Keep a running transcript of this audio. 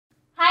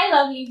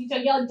lovelies, it's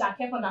your girl Jack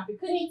here from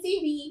AFRICUNIA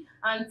TV,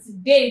 and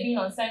today being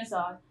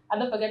uncensored.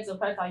 And don't forget to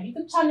subscribe to our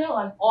YouTube channel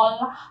and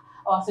all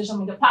our social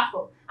media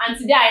platforms. And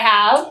today I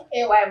have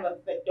AY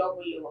with the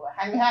double O,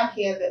 and we have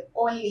here the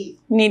only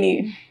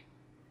Nini.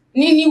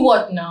 Nini.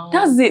 What now?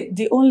 That's it,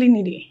 the only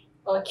Nini.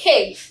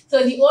 Okay,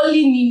 so the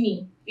only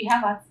Nini we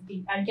have her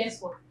today, and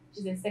guess what?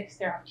 She's a sex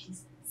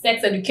therapist,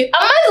 sex educator.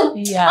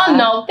 Yeah. Oh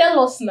no, tell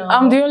us now.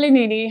 I'm the only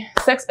Nini,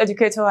 sex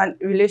educator and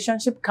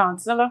relationship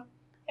counselor.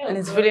 And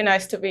it's really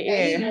nice to be Yeah,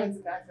 you here. know it's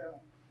Gato.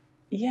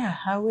 Yeah,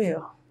 I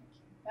will.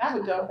 I have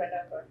a girlfriend,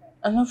 that's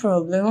okay. No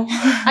problem.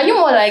 Are you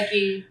more like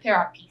a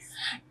therapist?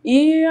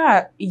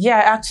 Yeah,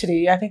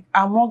 actually, I think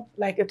I'm more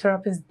like a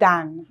therapist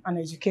than an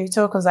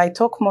educator because I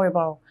talk more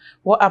about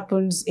what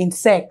happens in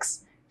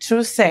sex,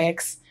 through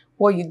sex,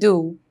 what you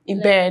do in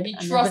Like bed. the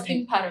and trusting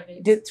everything. part of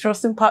it. The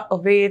trusting part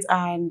of it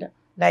and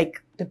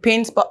like the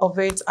pain part of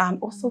it and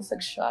also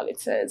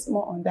sexuality is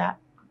more on that.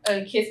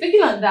 Okay,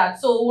 speaking of that,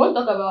 so we want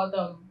to talk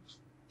about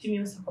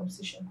female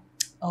circumcision.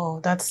 Oh,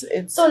 that's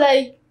it. So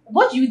like,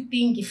 what do you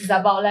think it is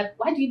about? Like,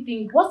 why do you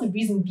think, what's the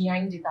reason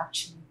behind it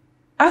actually?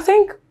 I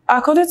think,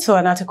 according to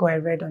an article I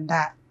read on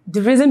that,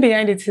 the reason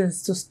behind it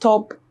is to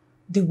stop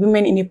the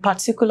women in a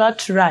particular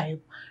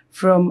tribe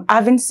from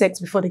having sex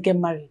before they get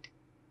married.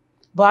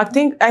 But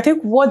I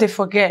think what they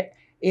forget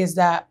is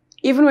that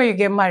even when you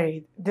get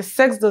married, the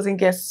sex doesn't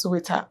get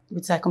sweeter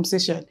with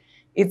circumcision.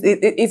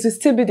 It will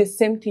still be the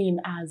same thing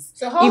as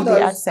So how if they had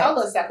does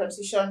sex.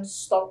 circumcision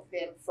stop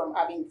them from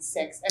having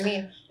sex? I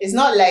mean, it's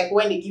not like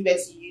when they give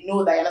birth to you, you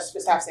know that you're not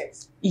supposed to have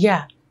sex.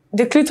 Yeah.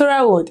 The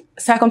clitoral hood,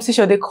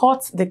 circumcision, they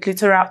cut the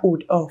clitoral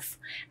hood off.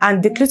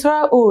 And the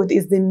clitoral hood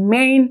is the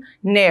main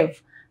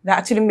nerve that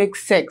actually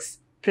makes sex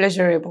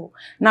pleasurable.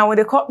 Now, when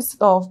they cut it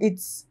off,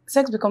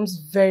 sex becomes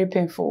very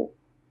painful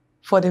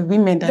for the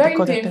women that Very they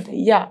cut painful. it.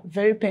 Yeah,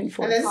 very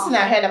painful. And there's this thing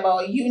I heard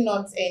about you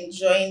not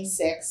enjoying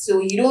sex.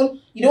 So you don't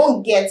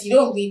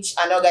reach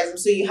an orgasm.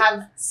 So you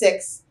have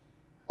sex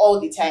all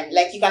the time.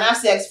 Like you can have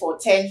sex for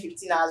 10,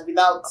 15 hours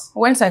without...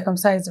 When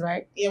circumcised,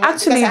 right? Yeah,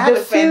 Actually, because I have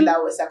they a friend feel-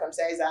 that was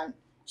circumcised and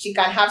she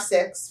can have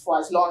sex for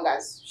as long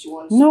as she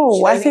wants. No,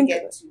 She I doesn't think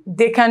get to.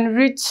 they can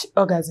reach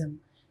orgasm.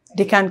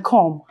 They can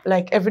come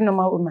like every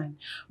normal woman.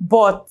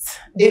 But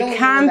They they don't know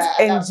can't that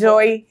at that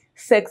enjoy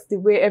sex the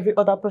way every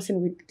other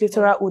person with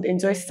clitoral would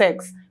enjoy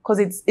sex. Because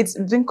it's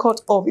been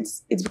cut off.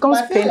 It becomes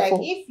But I feel painful.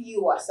 like if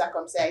you are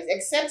circumcised,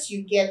 except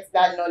you get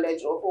that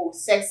knowledge of, oh,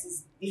 sex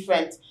is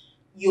different.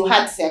 You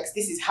had sex.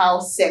 This is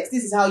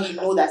how you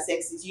know that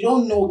sex is. You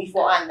don't know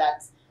beforehand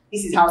that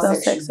this is how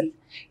That's sex should be.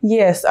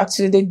 Yes,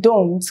 actually they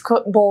don't.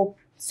 But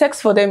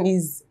sex for them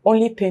is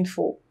only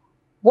painful.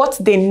 What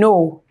they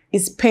know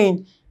is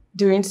pain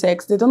during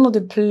sex. They don't know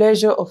the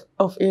pleasure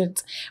of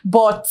it.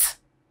 But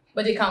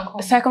But they can't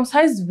come.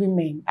 circumcised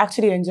women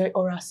actually enjoy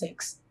oral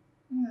sex.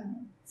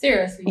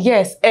 Seriously.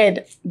 Yes,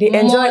 Ed. They More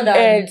enjoy than-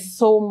 Ed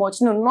so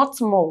much. No, not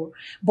more.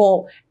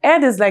 But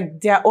Ed is like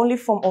their only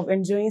form of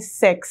enjoying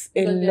sex a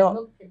Because there's lot.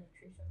 no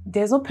penetration.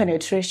 There's no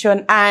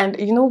penetration. And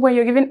you know, when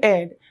you're giving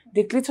Ed,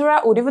 the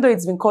clitoral hood, even though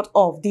it's been cut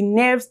off, the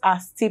nerves are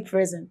still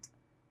present.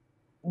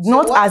 So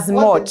Not what as the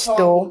much tongue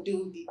though. will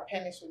do, the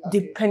penis will not The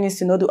do. penis,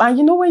 you know, do. And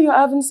you know, when you're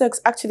having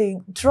sex, actually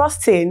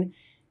trusting,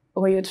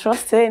 when you're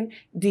trusting,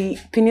 the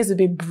penis will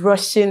be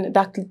brushing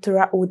that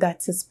clitoral hood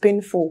that is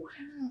painful.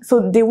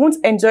 So they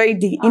won't enjoy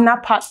the inner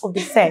part of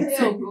the sex.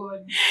 Oh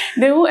God.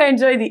 They won't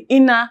enjoy the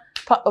inner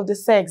part of the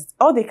sex.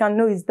 All they can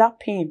know is that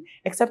pain,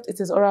 except it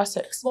is oral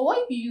sex. But what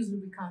if you use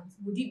lubricant?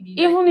 Would it be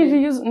Even like, if you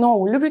use, no,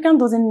 lubricant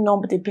doesn't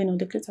numb the pain on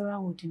the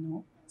clitoral hood, you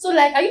know. So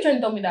like, are you trying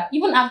to tell me that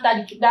even after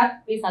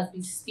that place has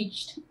been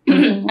stitched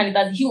and it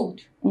has healed,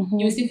 you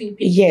will still feel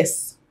pain?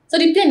 Yes. So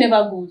the pain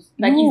never goes.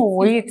 Like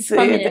No, it's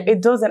permanent.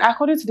 it doesn't.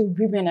 According to the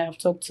women I have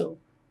talked to,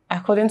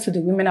 Wow.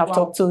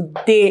 talked to,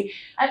 they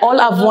I all thought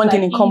it have was one like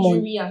thing in common: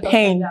 injury and stuff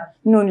pain. like that.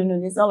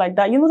 No, it's not like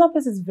that. You know, that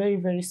place is very,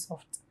 very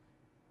soft.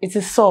 It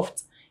is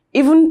soft.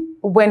 Even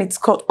when it's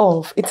cut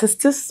off, it is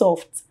still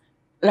soft,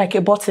 like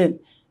a button.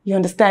 You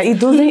understand? It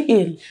doesn't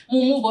heal.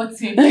 Mumu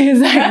button.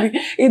 Exactly.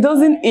 It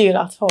doesn't heal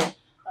at all.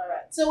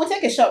 Alright. So we'll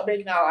take a short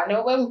break now. I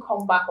know when we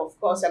come back, of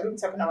course, we're going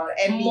to be talking about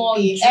More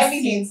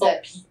everything juicy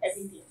sex.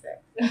 Everything sex.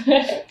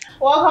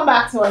 Welcome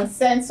back to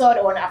Uncensored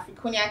on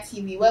AFRICUNIA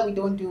TV, where we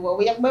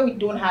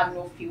don't have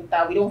no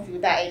filter. We don't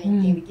filter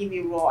anything. We give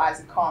you raw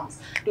as it comes.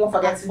 Don't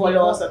forget to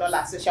follow us on all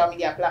our social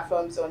media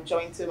platforms on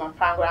JoinTube and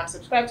Pangram.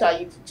 Subscribe to our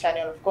YouTube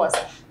channel, of course.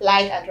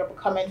 Like and drop a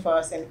comment for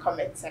us in the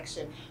comment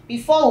section.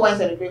 Before we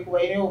went on the break,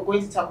 we're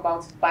going to talk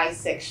about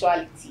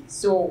bisexuality.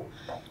 So,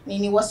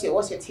 Nini, what's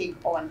your take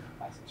on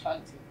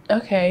bisexuality?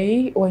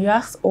 Okay. Well, you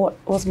asked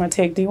what's my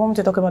take. Do you want me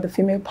to talk about the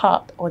female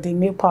part or the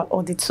male part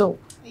or the two?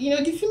 You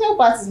know, the female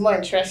part is more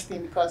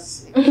interesting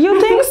because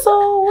You think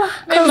so?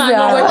 Man, no,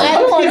 I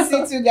don't want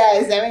to see two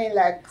guys. I mean,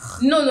 like,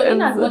 No,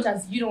 in as much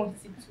as you don't want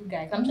to see two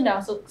guys. I'm sure there are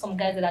also some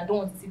guys that don't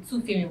want to see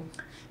two females.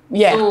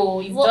 Yeah.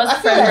 So it's well, I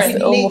just feel like preference.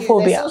 the ladies,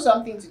 Homophobia. there's still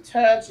something to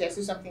touch. There's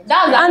still something to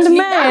That's touch. And actually-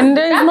 men,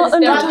 there's that's not the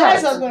enough Now, stereotype.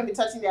 guys are going to be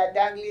touching their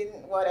dangling,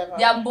 whatever.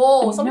 They are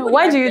both. Some No, people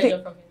why derive do you pleasure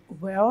think- from it.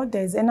 Well,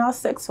 there's anal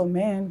sex for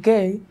men,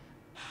 gay.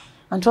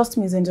 And trust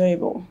me, it's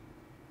enjoyable.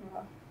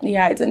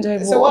 Yeah, it's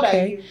enjoyable. So what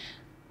are you?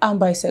 I'm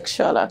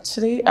bisexual,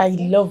 actually. I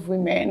love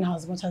women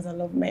as much as I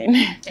love men.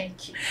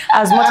 Thank you.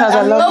 As much as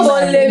I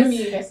love men.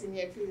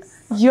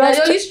 You're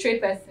the only straight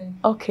person.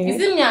 Okay.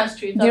 Is it me and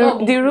straight?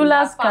 The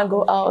rulers can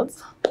go out.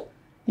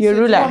 You're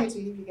So ruler. do you want me to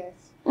leave you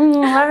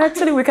guys?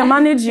 Actually, we can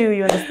manage you,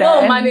 you understand?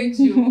 No, manage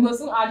you. We will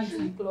soon add you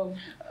to the club.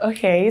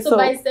 Okay, So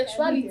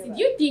bisexuality, do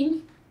you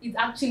think it's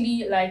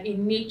actually like a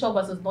nature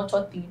versus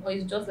nurture thing, or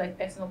is it just like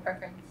personal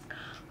preference?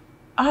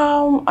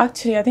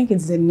 Actually, I think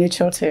it's a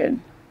nature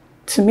thing.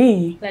 To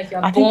me, Like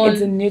you're I born think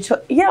it's a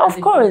nature. Yeah, of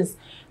course.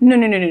 No.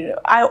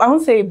 I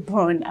won't say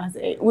born as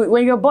a.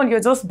 When you're born, you're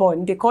just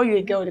born. They call you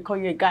a girl, they call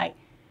you a guy.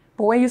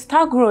 But when you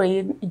start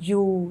growing,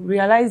 you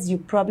realize you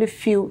probably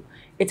feel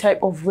a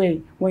type of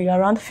way when you're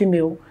around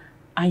female,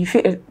 and you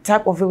feel a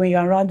type of way when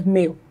you're around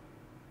male.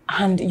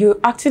 And you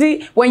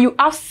actually, when you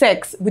have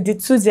sex with the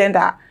two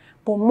gender,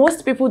 but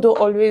most people don't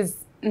always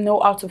know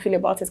how to feel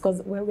about it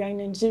because when we are in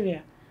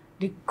Nigeria,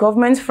 the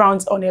government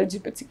frowns on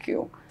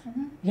LGBTQ.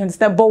 You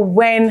understand? But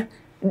when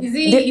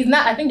it's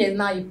not, I think there's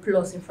now a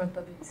plus in front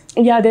of it.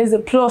 Yeah, there's a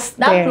plus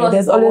that there. Plus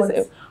there's always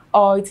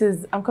it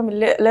is. I'm coming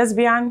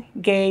lesbian,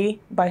 gay,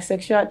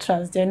 bisexual,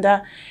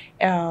 transgender,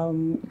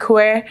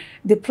 queer.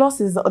 The plus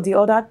is the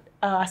other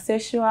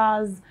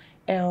asexuals.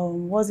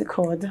 What's it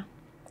called?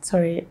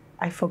 Sorry,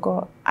 I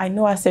forgot. I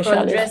know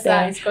asexual is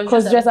there.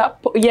 Cross-dresser.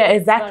 Yeah,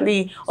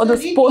 exactly. All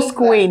those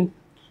post-queen.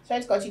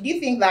 Sorry to cut you. Do you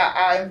think that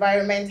our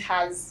environment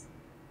has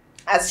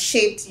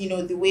shaped,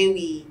 the way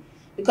we?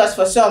 Because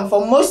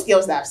for most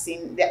girls that I've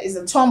seen, there is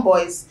the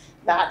tomboys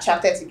that are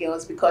attracted to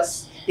girls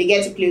because they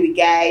get to play with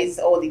guys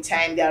all the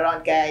time. They're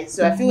around guys.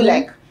 So I feel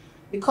like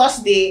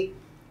because there's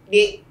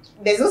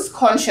this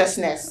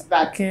consciousness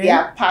that they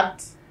are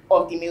part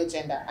of the male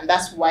gender, and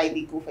that's why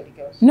they go for the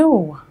girls.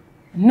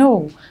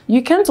 No,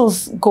 you can't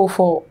just go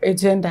for a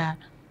gender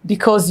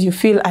because you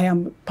feel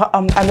I'm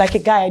like a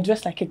guy. I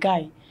dress like a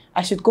guy.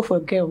 I should go for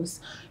girls.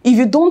 If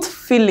you don't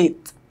feel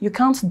it, you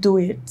can't do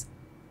it.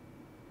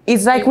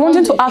 It's like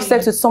wanting to have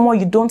sex with someone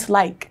you don't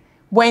like.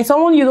 When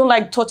someone you don't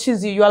like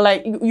touches you, you are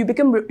like you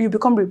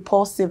become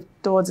repulsive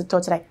towards the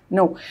touch. Like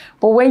no,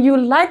 but when you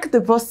like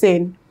the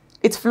person,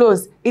 it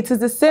flows. It is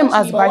the same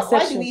as bisexual.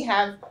 Why do we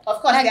have?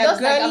 Of course, like, there are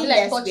girly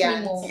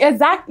lesbians.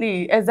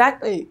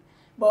 Exactly.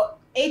 But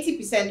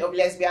 80% of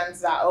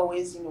lesbians are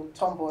always,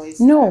 tomboys.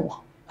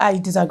 No, I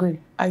disagree.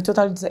 I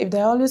totally disagree. If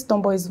they're always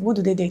tomboys, who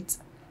do they date?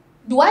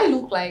 Do I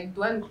look like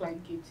gay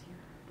to you?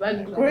 Do I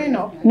look growing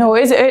up? No,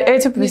 it's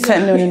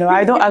 80%. No.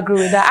 I don't agree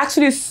with that.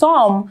 Actually,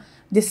 some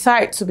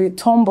decide to be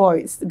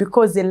tomboys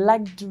because they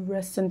like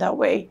dressing that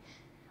way,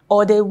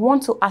 or they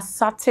want to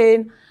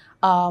ascertain,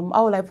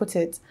 how will I put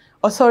it,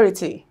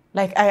 authority.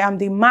 Like I am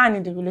the man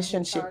in the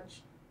relationship.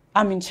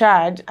 I'm in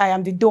charge. I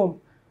am the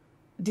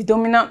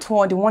dominant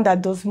one, the one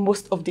that does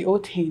most of the whole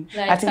thing.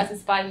 Like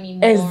satisfy me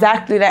more.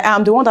 Exactly. Like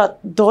I'm the one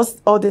that does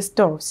all this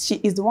stuff. She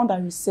is the one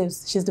that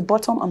receives. She's the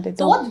bottom and the top.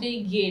 So what do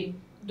they gain?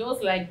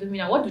 Those like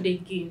dominant, what do they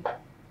gain?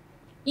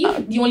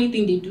 If the only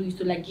thing they do is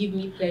to like give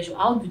me pleasure,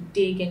 how do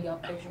they gain their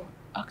pleasure?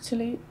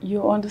 Actually,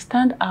 you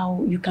understand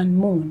how you can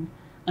moan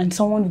and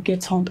someone will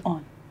get turned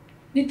on.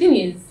 The thing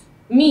is,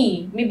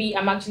 maybe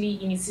I'm actually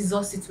in a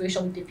scissor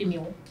situation with a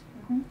female.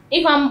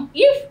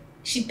 If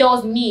she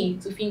tells me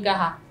to finger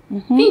her,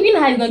 fingering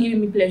her is not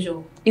giving me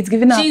pleasure. It's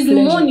giving her pleasure. She's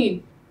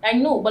moaning. I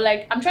know, but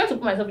like I'm trying to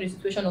put myself in a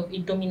situation of a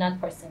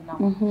dominant person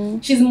now.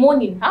 She's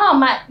moaning. How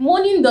am I?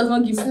 Moaning does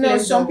not give me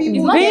pleasure. Some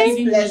people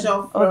get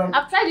pleasure from.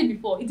 I've tried it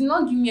before. It did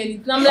not give me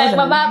anything. I'm like,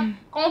 Baba,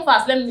 come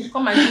fast. Let me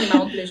come and give me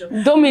my own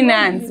pleasure.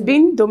 Dominant.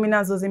 Being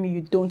dominant doesn't mean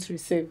you don't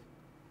receive.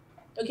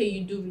 Okay,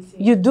 you do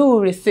receive. You do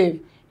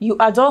receive. You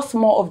are just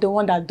more of the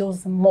one that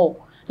does more.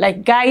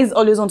 Like guys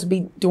always want to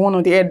be the one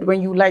on the head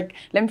when you like,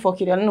 let me fuck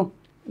you. No.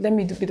 Let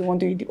me be the one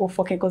doing the whole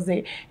fucking because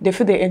they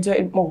feel they enjoy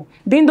it more.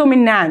 Being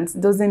dominant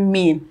doesn't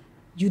mean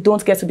you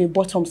don't get to be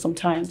bottom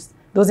sometimes.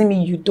 Doesn't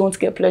mean you don't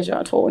get pleasure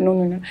at all.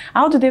 No.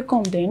 How do they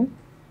come then?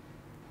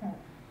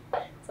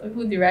 Some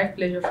people derive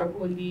pleasure from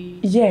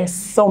only... Yes,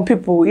 some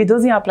people. It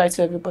doesn't apply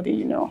to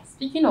everybody,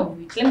 Speaking of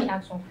which, let me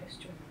ask one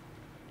question.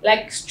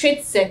 Like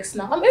straight sex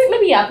now,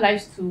 maybe it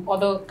applies to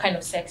other kind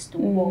of sex too.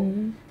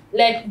 But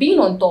like being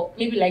on top,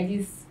 maybe like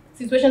these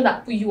situations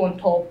that put you on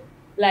top,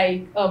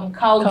 like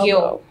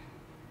cowgirl.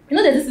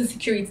 There's this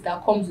insecurity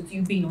that comes with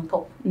you being on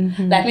top.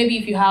 Like maybe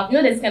if you have,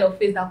 there's this kind of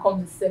face that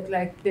comes with sex.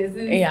 Like there's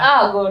this,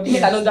 oh God, I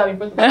cannot do in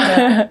front of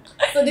me.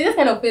 So there's this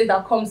kind of face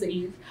that comes with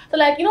it. So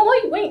like,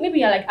 when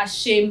maybe you're like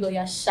ashamed or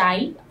you're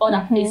shy about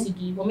that face you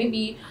give, or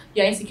maybe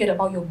you're insecure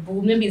about your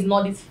boob. Maybe it's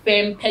not these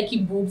firm,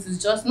 pecky boobs.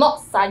 It's just not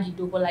saggy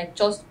though, but like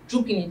just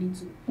drooping a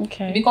little.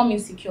 Okay. You become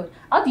insecure.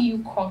 How do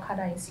you conquer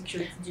that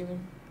insecurity during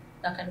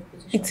that kind of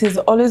position? It is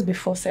always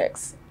before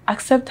sex.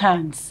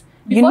 Acceptance.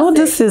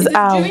 This is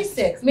how during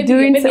sex. Maybe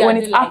when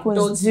it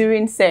happens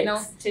during sex.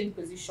 Now change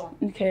position.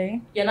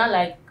 Okay. You're not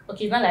like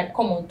it's not like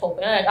come on top.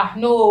 You're not like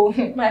no,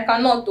 I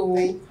cannot. Or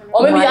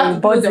maybe you have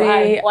to close your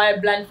eye, or I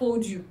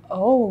blindfold you.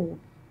 Oh,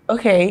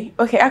 okay.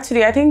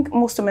 Actually, I think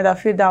most of men that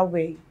feel that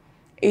way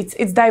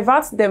it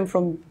diverts them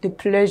from the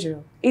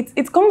pleasure.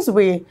 It comes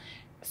with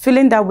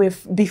feeling that way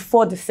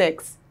before the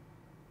sex.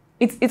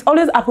 It's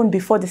always happened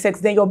before the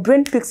sex. Then your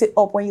brain picks it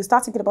up when you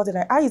start thinking about it.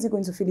 Like, how is it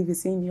going to feel if you're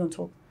seeing me on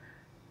top?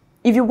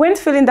 If you weren't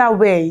feeling that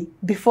way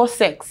before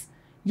sex,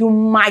 you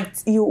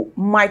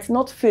might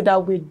not feel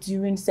that way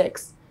during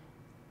sex.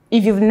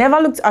 If you've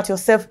never looked at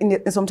yourself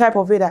in some type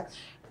of way that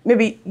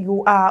maybe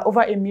you are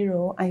over a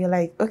mirror and you're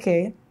like,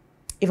 okay,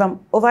 if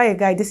I'm over a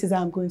guy, this is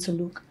how I'm going to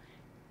look.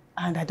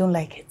 And I don't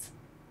like it.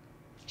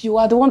 You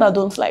are the one that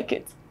don't like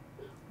it.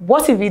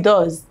 What if he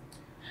does?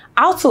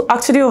 How to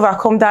actually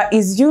overcome that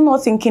is you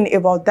not thinking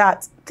about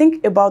that.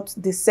 Think about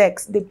the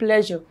sex, the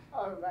pleasure.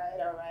 All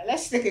right.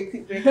 Let's take a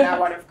quick break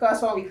now. And of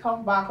course, when we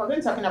come back, we're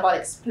going to be talking about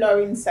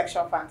exploring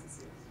sexual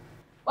fantasies.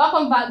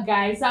 Welcome back,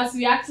 guys. As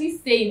we actually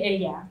saying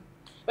earlier,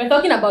 we're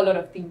talking about a lot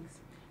of things.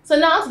 So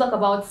now let's talk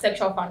about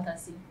sexual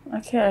fantasy.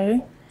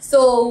 Okay.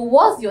 So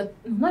what's your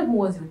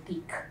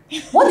take?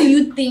 What do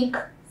you think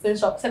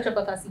sexual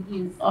fantasy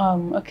is?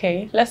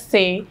 Okay, let's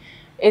say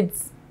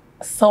it's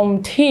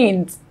some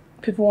things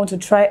people want to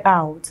try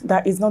out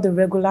that is not the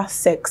regular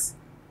sex,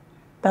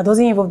 that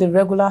doesn't involve the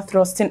regular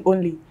thrusting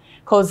only.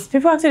 Because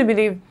people actually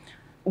believe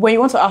when you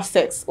want to have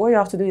sex, all you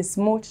have to do is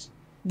smooch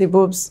the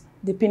boobs,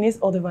 the penis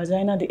or the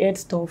vagina, the head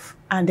stuff,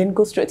 and then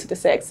go straight to the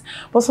sex.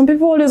 But some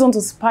people always want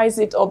to spice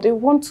it up. They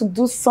want to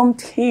do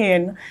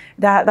something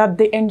that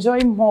they enjoy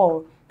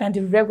more than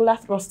the regular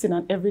thrusting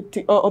and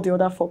everything, or the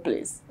other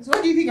foreplays. So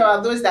what do you think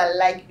about those that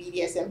like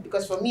BDSM?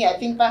 Because for me, I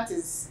think that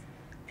is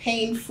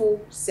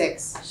painful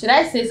sex. Should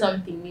I say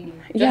something, Mimi?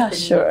 Yeah,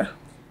 sure.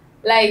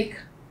 Like,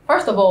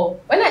 first of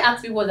all, when I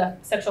ask people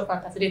that sexual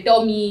fantasy, they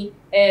tell me,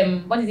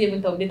 what is it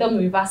even tell me? They tell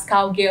me reverse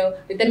cowgirl,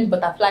 they tell me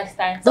butterfly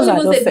style. Some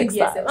people say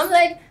BDSM. I'm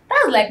like,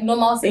 that's like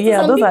normal sex.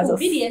 Yeah, some people,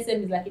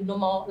 BDSM is like a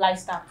normal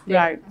lifestyle.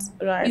 Right.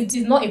 It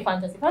is not a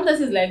fantasy.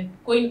 Fantasy is like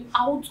going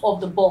out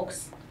of the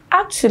box.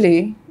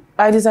 Actually,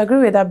 I disagree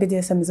with that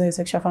BDSM is not a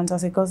sexual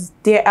fantasy because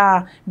there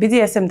are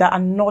BDSM that are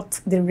not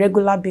the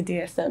regular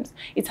BDSMs.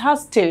 It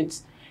has stage.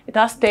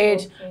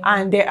 Okay.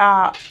 And there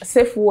are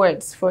safe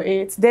words for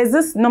it. There's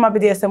this normal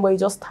BDSM where you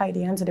just tie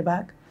the hand to the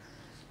back,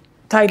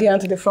 tie the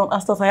hand to the front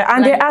and stuff like that.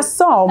 And like there are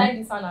some. Tie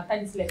this hand and tie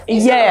this leg.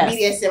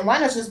 Yes. BDSM, why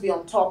not just be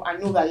on top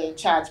and know that you're in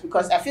charge?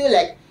 Because I feel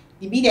like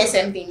the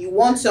BDSM thing, you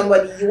want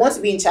to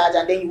be in charge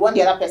and then you want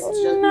the other person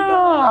to just be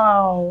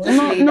done.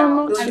 Just lay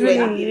down. Don't do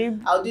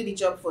anything. I'll do the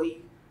job for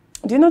you.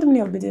 Do you know the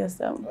meaning of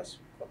BDSM? What is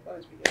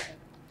BDSM?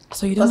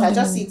 So you don't know. Because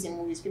I just see it in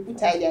movies. People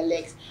tie their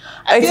legs.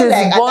 It is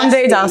like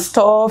bondage and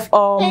stuff,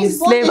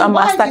 slave and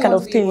master kind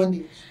of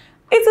thing.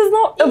 It is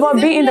not about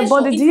being in the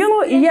body. Do you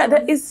know? Yeah,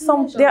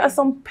 there are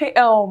some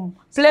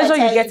pleasure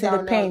you get in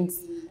the pain.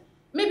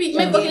 Maybe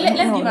okay, let's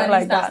give an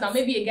instance now.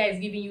 Maybe a guy is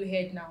giving you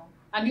head now.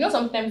 And you know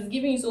sometimes it's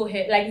giving you so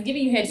head, like it's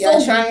giving you head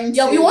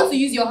you want to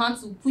use your hand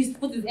to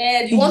put his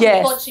head, you want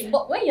to touch him.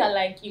 But when you're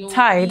like,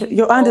 tied,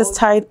 your hand is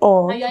tied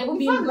off. And you're even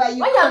being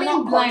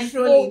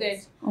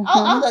blindfolded.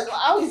 How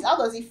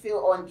does it feel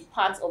on the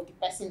part of the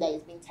person that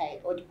is being tied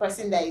or the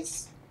person that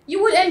is?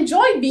 You would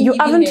enjoy being. You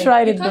haven't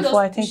tried it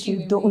before. I think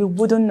you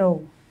wouldn't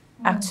know.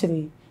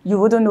 Actually, you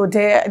wouldn't know.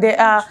 There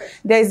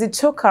is a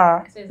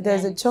choker.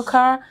 There's a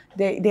choker.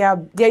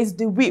 There is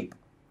the whip.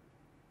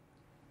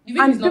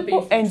 And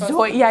people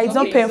enjoy. Yeah, it's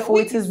not painful.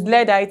 It is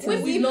leather. It is.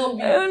 Whip is not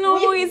whip.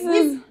 No, it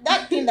is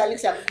that thing that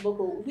looks like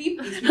koboko. Whip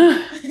is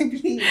whip.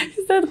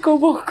 He said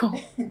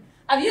koboko.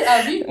 Have you?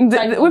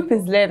 The whip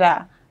is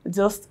leather.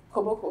 Just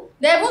koboko.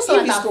 There are also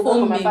like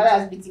koboko. My father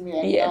has beaten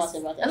me. Yes.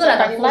 So I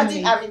can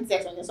imagine having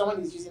sex when someone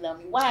is using that.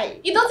 Why?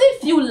 It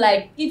doesn't feel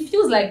like. It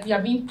feels like you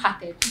are being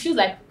patted. It feels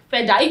like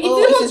feather. I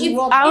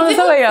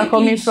understand where you are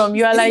coming from.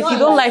 You are like you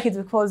don't like it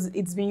because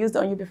it's been used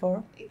on you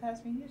before. It has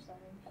been used on me.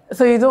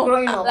 So you don't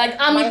like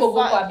Ami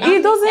Koboko.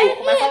 It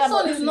doesn't. My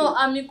son is not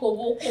Ami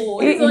Koboko.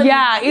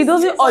 It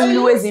doesn't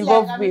always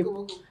involve whip.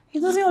 It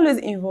doesn't always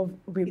involve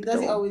whip. It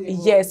doesn't always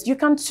involve. Yes, you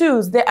can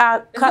choose. There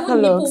are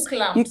catalogs.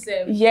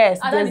 Yes,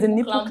 there's the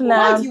nipple clamp.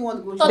 Why do you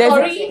want to go?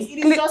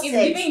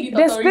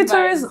 There's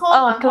clitoris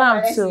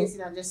clamp too.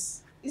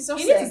 It's so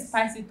you need to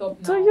spice it up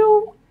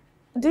now.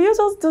 Do you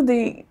just do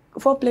the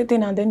foreplay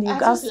thing and then you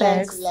have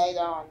sex? Lie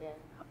down then.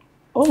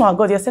 Oh my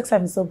God, your sex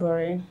life is so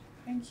boring.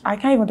 Thank you. I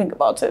can't even think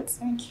about it.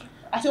 Thank you.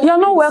 You're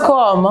not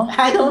welcome.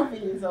 I don't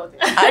feel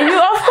insulted. Of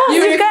course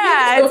you can.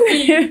 I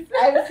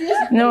refuse.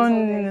 No.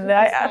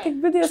 I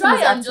think BDSM is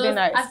actually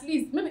nice. At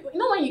least, maybe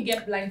when you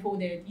get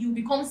blindfolded, you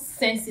become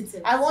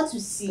sensitive. I want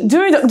to see. Do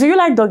you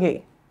like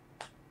doggy?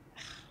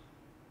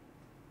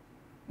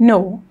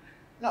 No.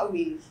 Not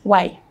really.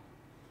 Why?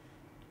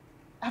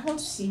 I want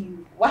to see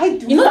you. Why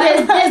do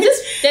there's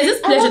this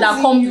pleasure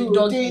that comes with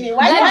doggy.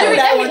 Let me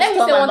say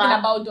one thing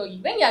about doggy.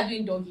 When you are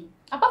doing doggy,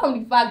 apart from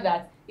the fact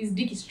that his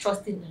dick is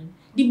trusting him,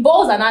 the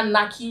balls are not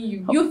knocking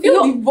you. You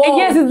feel the balls.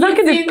 Yes, it's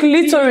knocking the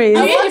clitoris.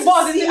 You feel the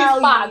balls in the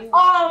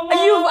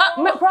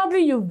fat. Probably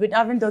you've been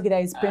having doggy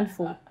that is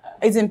painful.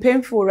 It's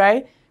painful,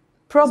 right?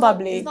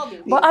 Probably. It's not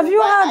been painful, but have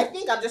you had? I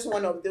think I'm just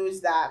one of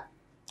those that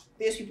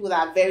those people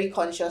that are very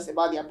conscious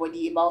about their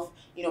body, about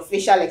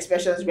facial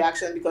expressions,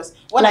 reactions. Because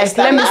when Like, I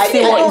stand, let me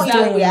see I what don't he's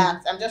even doing.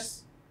 react. I'm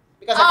just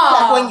because I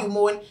feel like when you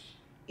moan,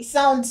 it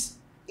sounds.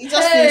 It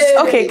just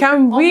feels Okay, stupid.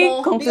 can we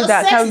Omo, conclude Because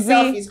that? sex Can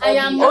itself we? is I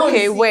am ugly. moan.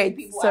 Okay, see wait.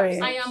 people Sorry.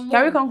 have I sex. am Can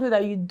we moan. conclude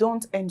that you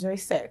don't enjoy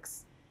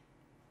sex?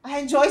 I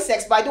enjoy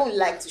sex, but I don't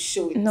like to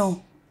show it.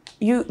 No.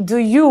 Do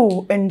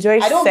you enjoy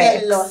I don't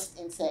sex? get lost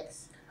in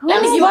sex.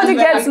 Let me give Nobody an-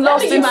 gets let me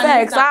lost give in an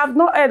sex. instance. I have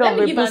not heard Let of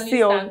me a give an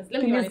pussy or instance.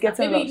 Let me give an please instance.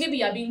 getting lost. Maybe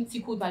you are being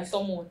tickled by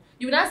someone.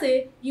 You would not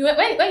say when you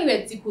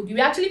were tickled, you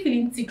were actually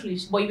feeling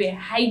ticklish, but you were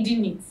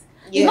hiding it.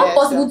 It's not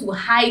possible to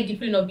hide the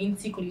feeling of being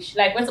ticklish.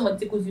 Like when someone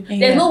tickles you,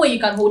 there's no way you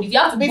can hold it. You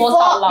have to burst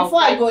out loud.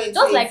 Before I go into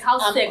just it, like how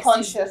I'm sex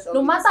conscious is. of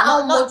No it. matter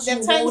how Not much the you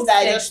times hold that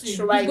I sex just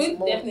in, try it's going to to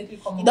moan. definitely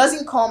come It out.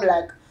 doesn't come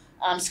like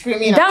I'm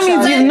screaming. That I'm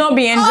means shouting. you've not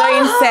been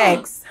enjoying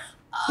sex.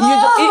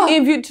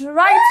 If you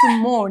try to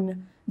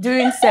moan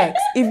during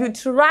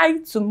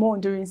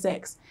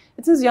sex,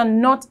 it means you're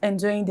not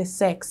enjoying the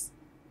sex.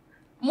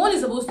 Moan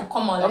is supposed to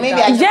come out Or like maybe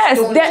that. I just Yes,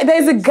 don't like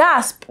there's a sex.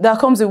 gasp that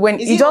comes with when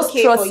Is it it just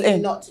okay for thrusts you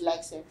in. not to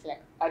like sex?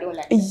 Like I don't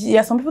like sex.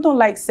 Yeah, some people don't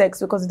like sex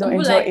because they don't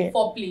People enjoy like it.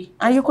 foreplay.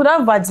 And you could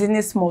have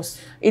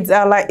vaginismus. It's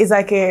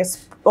like a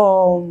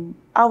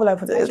how will I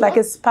put it? It's like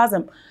a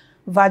spasm.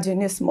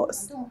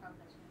 Vaginismus. I don't have that.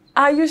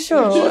 Are you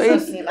sure? In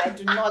Jesus' name, I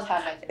do not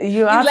have that.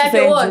 You have like to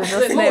a say what? in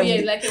Jesus' No, name. yeah,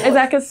 it's like a It's what?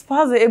 like a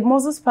spasm, a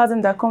muscle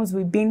spasm that comes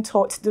with being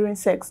taught during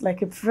sex,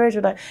 like a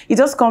pressure that it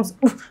just comes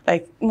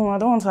like, no, I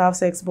don't want to have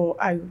sex, but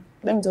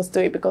let me just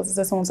do it because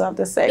I just want to have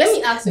the sex. Let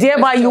me ask you a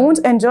Thereby, question. you won't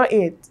enjoy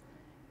it.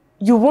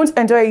 You won't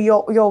enjoy it.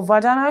 Your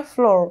vaginal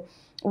floor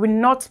will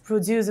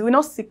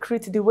not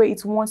secrete the way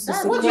it wants to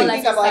That's What secrete. do you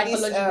like think a about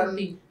this psychological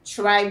thing.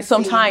 tribe thing?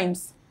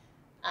 Sometimes.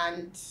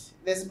 And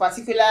there's a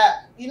particular,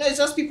 it's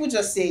just people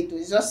just say it.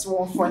 It's just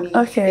one funny.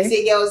 Okay. They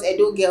say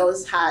Edo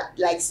girls had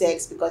like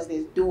sex because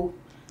there's dough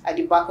at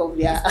the back of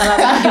their.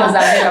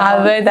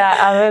 I've heard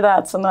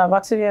that. So no, I've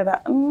actually heard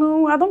that.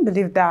 No, I don't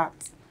believe that.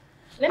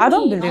 I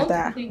don't believe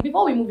that.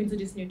 Before we move into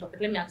this new topic,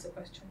 let me ask a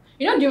question.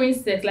 During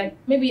sex, like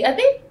maybe I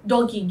think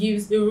doggy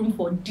gives the room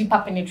for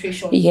deeper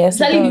penetration. Yes,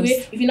 it Especially the does.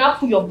 way if you now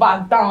put your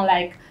back down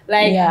like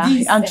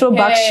this and throw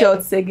back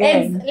shots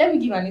again. Let me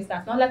give an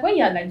instance. Now, like when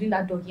you're like doing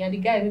that doggy and the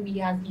guy maybe he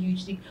has a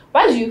huge dick,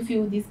 why do you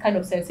feel this kind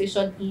of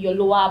sensation in your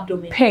lower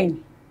abdomen?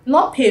 Pain.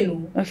 Not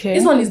pain. No. Okay.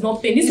 This one is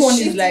not pain. This one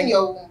is like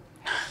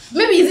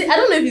maybe is it? I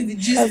don't know if it's the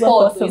G That's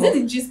spot. not Is it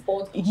the G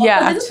spot?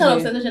 Yeah, Or this kind of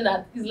actually. sensation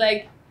that is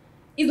like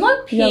it's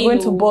not pain. You're going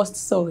to no. burst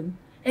soon.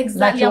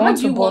 Exactly. Like Why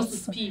do you want to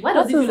burst. pee? Why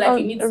does it feel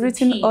like you need to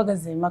written pee?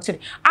 orgasm,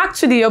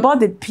 actually about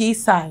the pee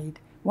side,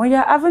 when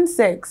you're having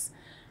sex,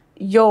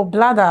 your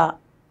bladder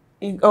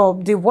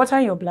the water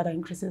in your bladder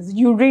increases.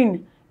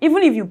 Urine,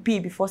 even if you pee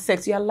before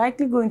sex, you are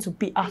likely going to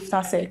pee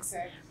after sex,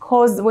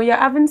 because when you're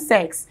having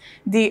sex,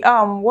 the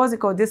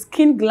the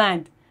skin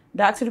gland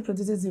that actually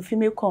produces the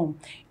female cum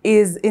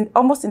is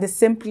almost in the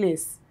same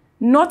place,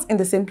 not in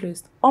the same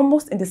place,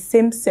 almost in the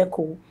same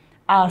circle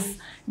as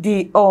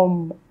the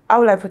how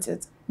will I put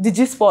it, the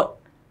G spot,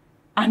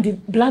 and the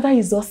bladder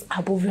is just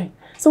above it.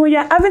 So when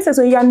you're having sex,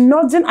 when you're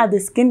nodding at the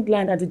skin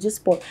gland at the G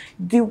spot,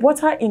 the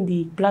water in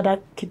the bladder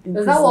keeps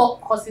increasing. Is that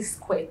what causes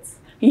squirt?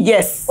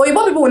 Yes. Or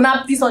people will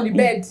not piss on the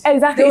bed.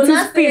 Exactly. They will It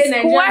not is say pee.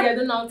 Nigeria they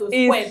don't know how to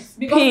Is squirt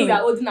because pee. we are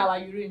holding our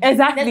urine.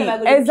 Exactly. That's why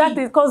we're gonna Exactly.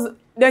 pee. Because the So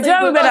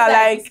Nigerian it women goes are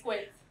like like, squirt.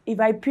 if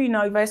I pee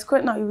now, if I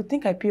squirt now, you would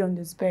think I pee on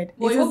this bed.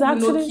 But It you is will not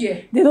actually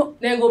care. they don't.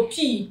 Then go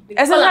pee. They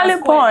call it Especially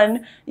squirt.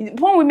 porn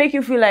will make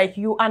you feel like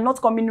you are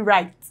not coming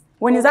right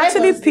when it's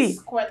actually Where does pee. the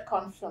squirt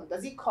come from?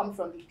 Does it come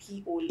from the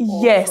pee only?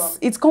 Or Yes,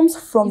 from, it comes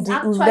from It's the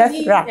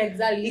actually urethra.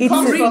 exactly. It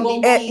comes is- from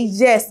the pee,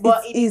 yes,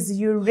 but it is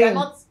you're urine.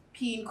 not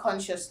peeing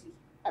consciously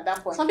at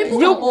that point. Some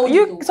people You, can hold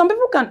you, it though. some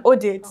people can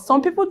hold it.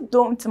 Some people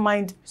don't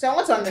mind. So I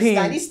want to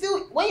understand. Pee. It's still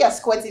when you're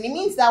squirting, it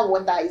means that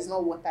water is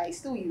not water. It's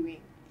still urine.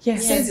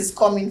 Yes. Since it's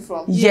coming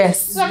from. Yes.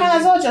 So I can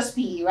as well just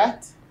pee,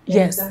 right?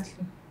 Yes.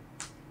 Exactly.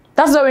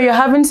 That's why when you're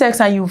having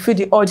sex and you feel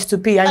the urge to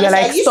pee and you're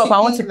like, stop, I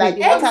want to like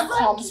pee. the water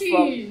comes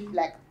Exactly. from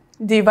like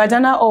The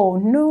vaginal hole,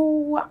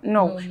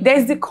 no.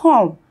 There's the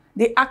cum,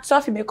 the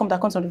actual female cum that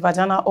comes from the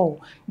vaginal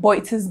hole, but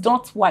it is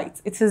not white.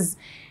 It is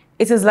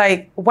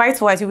like white.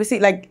 You will see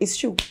like it's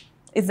true.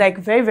 It's like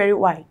very, very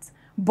white.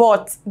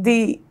 But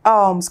the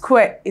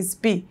squirt is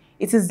pee.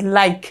 It is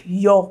like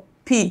your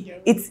pee.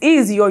 It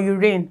is your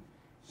urine.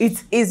 It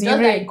is Just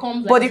urine. like it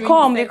comes, But like, the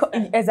during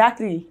cum, the sex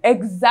time.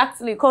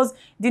 exactly, because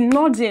the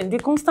nodding, the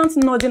constant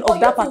nodding For of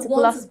you that to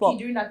particular want to spot. pee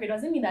during that period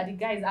doesn't mean that the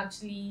guy is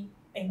actually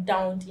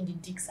endowed in the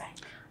dick side.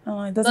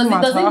 It Does doesn't it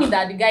matter. doesn't mean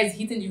that the guy is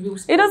hitting the real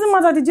spot. It doesn't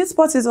matter. The G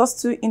spot is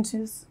just 2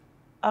 inches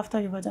after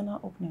your vaginal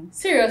opening. 2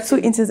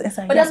 Seriously. inches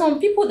inside. But there's some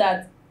people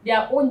that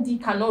their own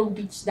dick cannot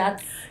reach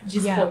that G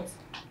spot.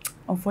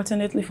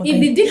 Unfortunately for If them.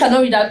 the dick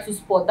cannot reach that 2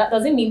 spot, that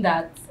doesn't mean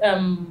that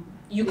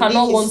you The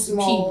cannot dick want is to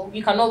small. pee.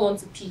 You cannot want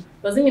to pee.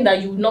 Doesn't mean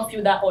that you will not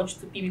feel that urge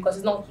to pee because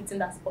it's not hitting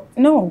that spot.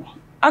 No.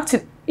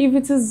 Actually, if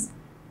it is...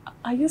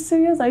 Are you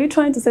serious? Are you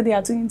trying to say they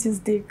are 2 inches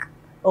dick?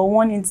 Or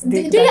 1 inch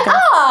dick? They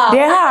are. They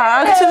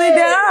are. Actually,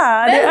 they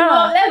are. They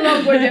are. Let's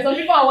not go there. Some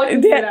people are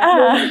watching. They this, like,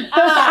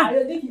 are. no.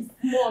 Your dick is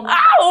mom.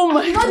 Oh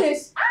my You know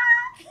this.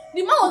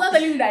 The man was not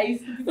telling me that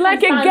it's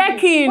like a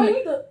gherkin. But you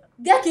need to,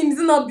 gherkin is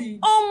not big.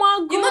 Oh my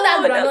god. You know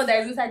that granite that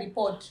is inside the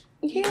pod.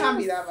 It can't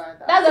be that bad.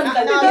 That's what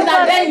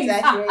Mr. Dennis.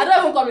 I don't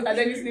even call Mr.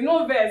 Dennis.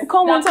 No verse.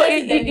 Come on, so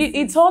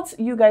it thought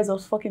you guys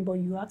was fucking, but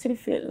you actually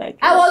feel like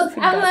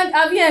I'm like,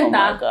 have you entered?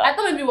 my God. I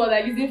thought maybe it was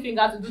like using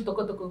finger to do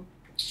toko.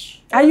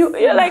 are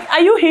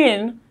you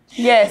in?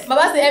 Yes.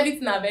 Baba say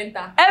everything I've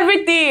entered.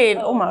 Everything.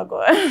 Oh my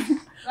god.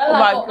 Oh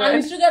my God.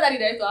 And the sugar daddy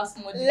there to ask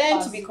more.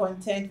 Learn to be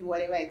content with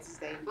whatever it is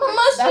that you do.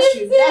 Mama,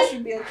 that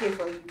should be okay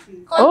for you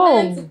too.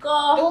 Content to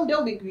go.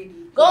 Don't be greedy.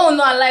 Go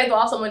not like to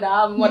have someone that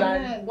have more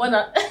than one.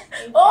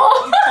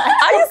 Oh.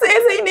 Are you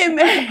saying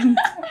amen?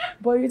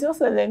 But you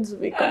just learn to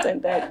be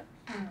contented.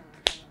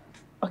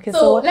 Okay,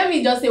 So let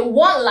me just say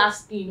one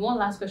last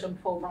question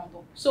before we round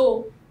up.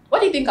 So what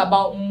do you think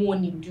about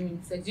moaning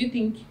during sex? Do you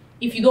think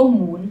if you don't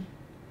moan,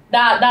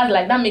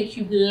 that makes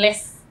you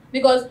less?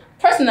 Because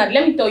personally,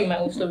 let me tell you my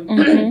own story.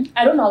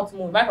 I don't know how to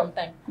moan right from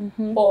time.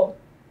 But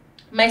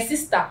my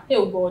sister,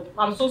 oh God,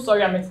 I'm so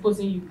sorry I'm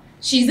exposing you.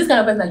 She's this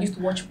kind of person that used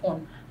to watch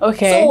porn.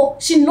 Okay. So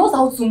she knows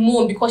how to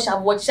moan because she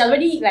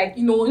already like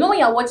you know when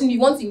you're watching you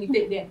want to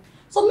imitate them.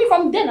 So me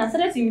from then I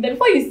started to imitate.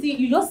 Before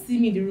you just see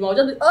me in the room, I was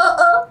just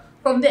like,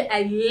 From there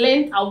I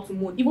learned how to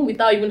moan even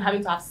without even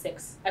having to have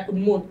sex. I could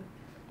moan.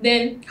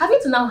 Then having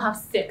to now have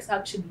sex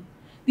actually.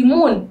 The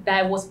moan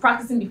that I was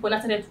practicing before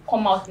that started to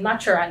come out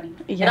naturally.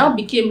 And I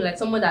became like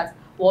someone that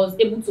was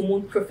able to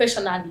moan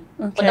professionally.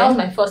 But that was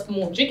my first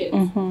moan. Do you get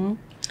it?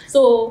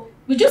 So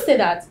we just say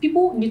that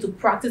people need to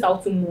practice how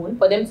to moan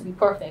for them to be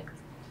perfect.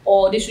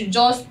 Or they should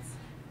just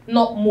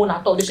not moan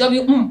at all. They should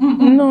be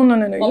No.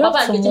 Or You Papa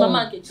have to and moan.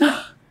 Mama and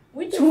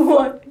which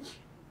one?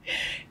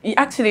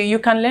 Actually, you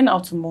can learn how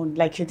to moan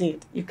like you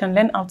did. You can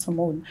learn how to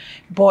moan.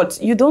 But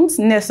you don't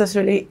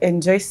necessarily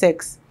enjoy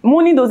sex.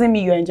 Moaning doesn't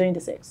mean you're enjoying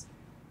the sex.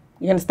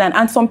 You understand?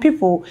 And some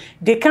people,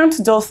 they can't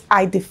just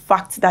hide the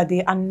fact that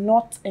they are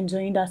not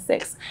enjoying that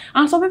sex.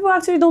 And some people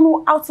actually don't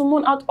know how to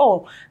moan at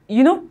all.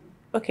 You know?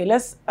 Okay,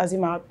 let's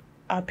assume our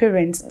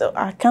parents,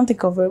 I can't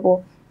think of it,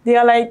 but they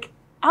are like,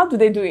 how do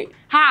they do it?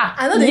 Ha!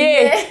 I know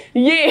they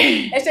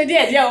You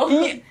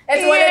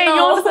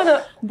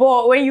understand?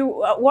 But when you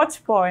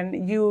watch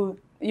porn, you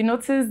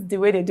notice the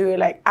way they do it,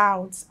 like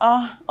out,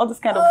 all this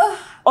kind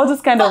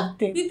of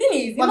thing. The thing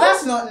is, but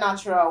that's not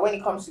natural when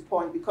it comes to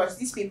porn because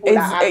these people It's,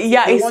 that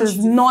act, it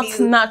is not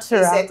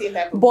natural.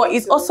 But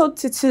it also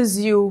teaches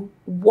you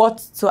what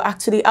to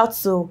actually what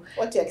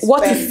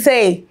to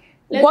say,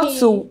 what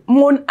to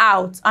moan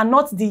out, and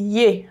not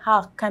the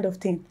kind of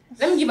thing.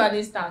 Let me give an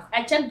instance.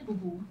 I checked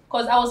Google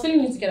because I was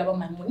feeling insecure about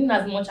my moan. In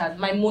as much as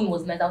my moan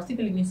was nice, I was still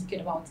feeling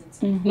insecure about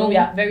it. You know, we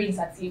are very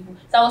insatiable.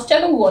 So I was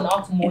checking Google on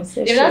how to moan.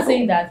 They were just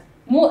saying that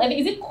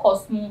is it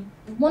Cosmo?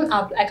 One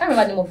app, I can't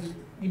remember the name of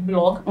the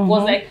blog,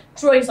 was like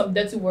throwing some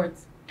dirty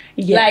words.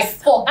 Yes. Like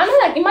fuck. I'm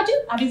like, imagine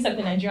having sex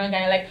with a Nigerian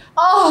guy like,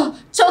 oh,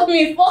 choke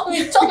me, fuck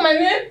me, choke my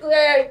neck,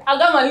 I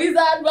got my lizard,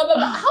 blah blah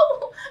blah.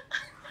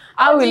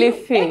 How will it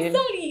feel?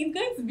 Exactly, it's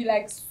going to be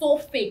like so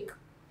fake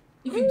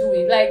if you do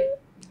it. Like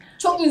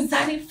choke me,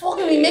 zaddy, fuck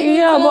me, make me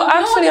come. But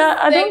actually,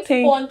 I don't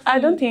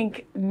don't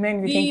think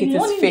men will think it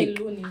is fake.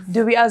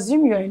 Do we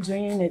assume you're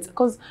enjoying it?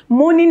 Because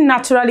moaning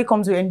naturally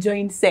comes with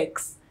enjoying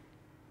sex.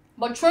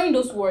 But throwing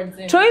those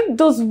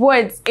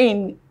words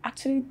in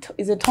actually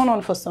is a turn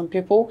on for some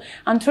people.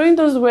 And throwing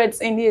those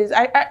words in is,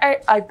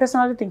 I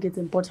personally think it's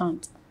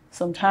important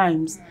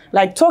sometimes.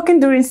 Like talking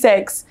during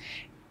sex,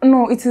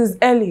 no, it is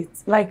elite.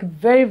 Like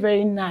very,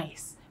 very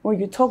nice. When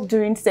you talk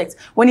during sex,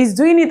 when he's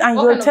doing it and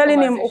you're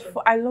telling him,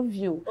 oh, I love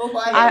you.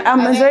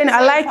 I'm enjoying it.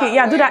 I like it.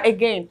 Yeah, do that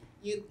again.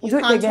 You do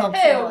it can't again. talk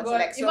Hey, too much. God.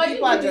 Like some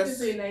people are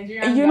just,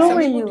 You know some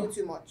when people you do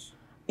too much.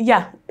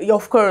 Yeah,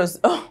 of course.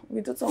 Oh, we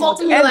do so much.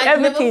 Fuck me like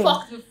everything. never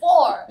fucked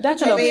before. That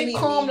kind of baby.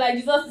 Come like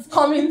Jesus is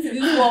coming to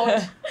this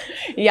world.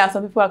 Yeah,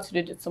 some people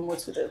actually do so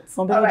much with it.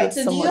 Some people Alright, do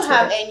so so do much you with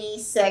have it. any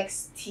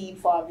sex tip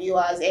for our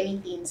viewers?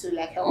 Anything to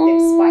like help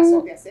them spice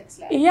up their sex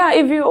life? Yeah,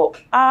 if you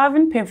are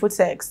having painful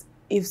sex,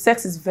 if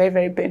sex is very,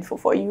 very painful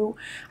for you,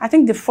 I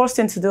think the first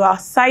thing to do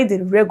outside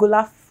the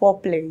regular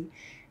foreplay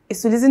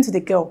is to listen to the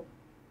girl.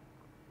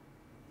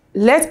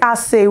 Let her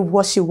say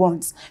what she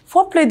wants.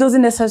 Foreplay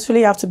doesn't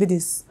necessarily have to be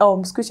this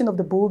squishing of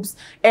the boobs,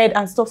 head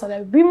and stuff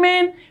like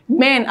that.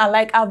 Men are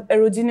like have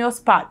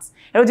erogenous parts.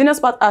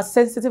 Erogenous parts are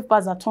sensitive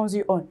parts that turns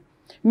you on.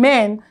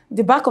 Men,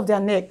 the back of the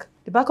neck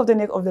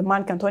of the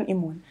man can turn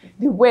him on.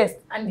 The waist,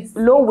 And this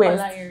low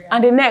waist, area.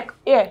 and the neck,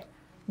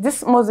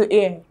 this muscle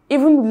here.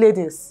 Even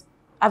ladies,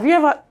 have you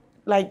ever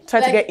like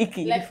tried to get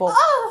icky before?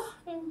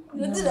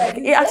 You do like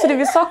It actually, if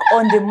you suck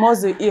on the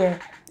muscle here,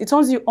 it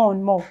turns you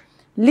on more.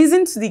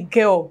 Listen to the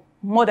girl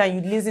more than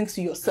you listen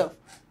to yourself.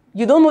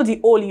 You don't know the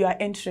hole you are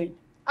entering.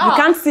 You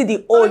can't see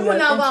the hole you are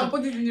now entering. and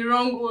put it in the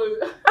wrong hole.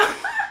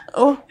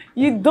 Oh,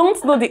 you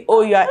don't know the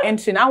hole you are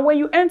entering. And when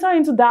you enter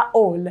into that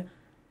hole,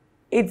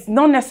 it's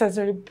not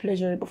necessarily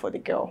pleasurable for the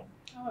girl.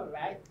 All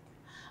right.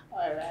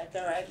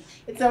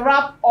 It's a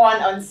wrap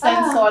on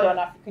Uncensored on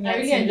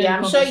AFRICUNIA TV.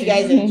 I'm sure you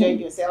guys enjoyed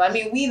yourself. I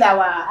mean, we that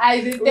were...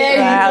 I did.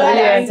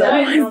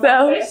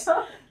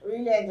 We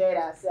really enjoyed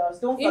ourselves.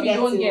 Don't If forget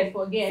you don't to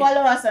forget.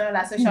 follow us on all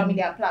our social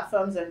media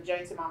platforms on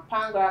Join to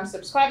Mampangram.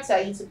 Subscribe to our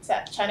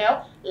YouTube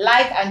channel.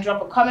 Like and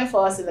drop a comment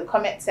for us in the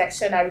comment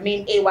section. I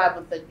remain AY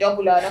with the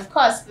double R. And of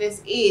course,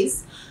 this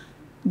is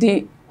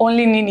The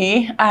Only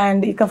Nini,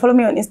 and you can follow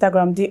me on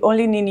Instagram, The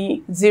Only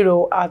Nini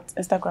 0 at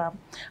Instagram,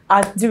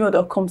 at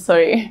gmail.com.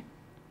 Sorry.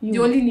 The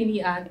Only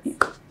Nini at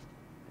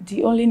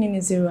The Only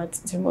Nini 0 at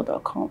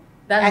gmail.com.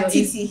 that's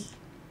your TT.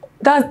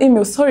 That's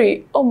email.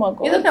 Sorry. Oh my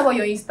god. You don't know about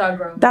your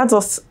Instagram. That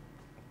was.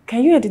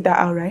 Can you edit that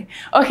out, right?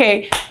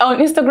 Okay. On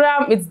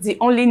Instagram, it's The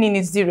Only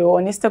Nini 0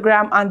 on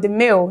Instagram, and the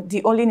mail,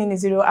 The Only Nini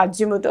 0 at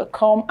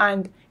gmail.com,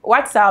 and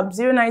WhatsApp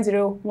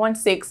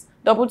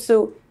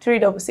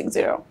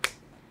 09016223660.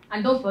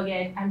 And don't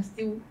forget, I'm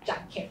still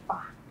Jack Kepa.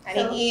 And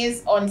it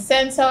is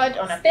Uncensored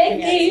on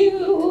Thank Africunia.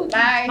 you.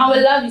 Bye. I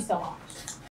will love you so much.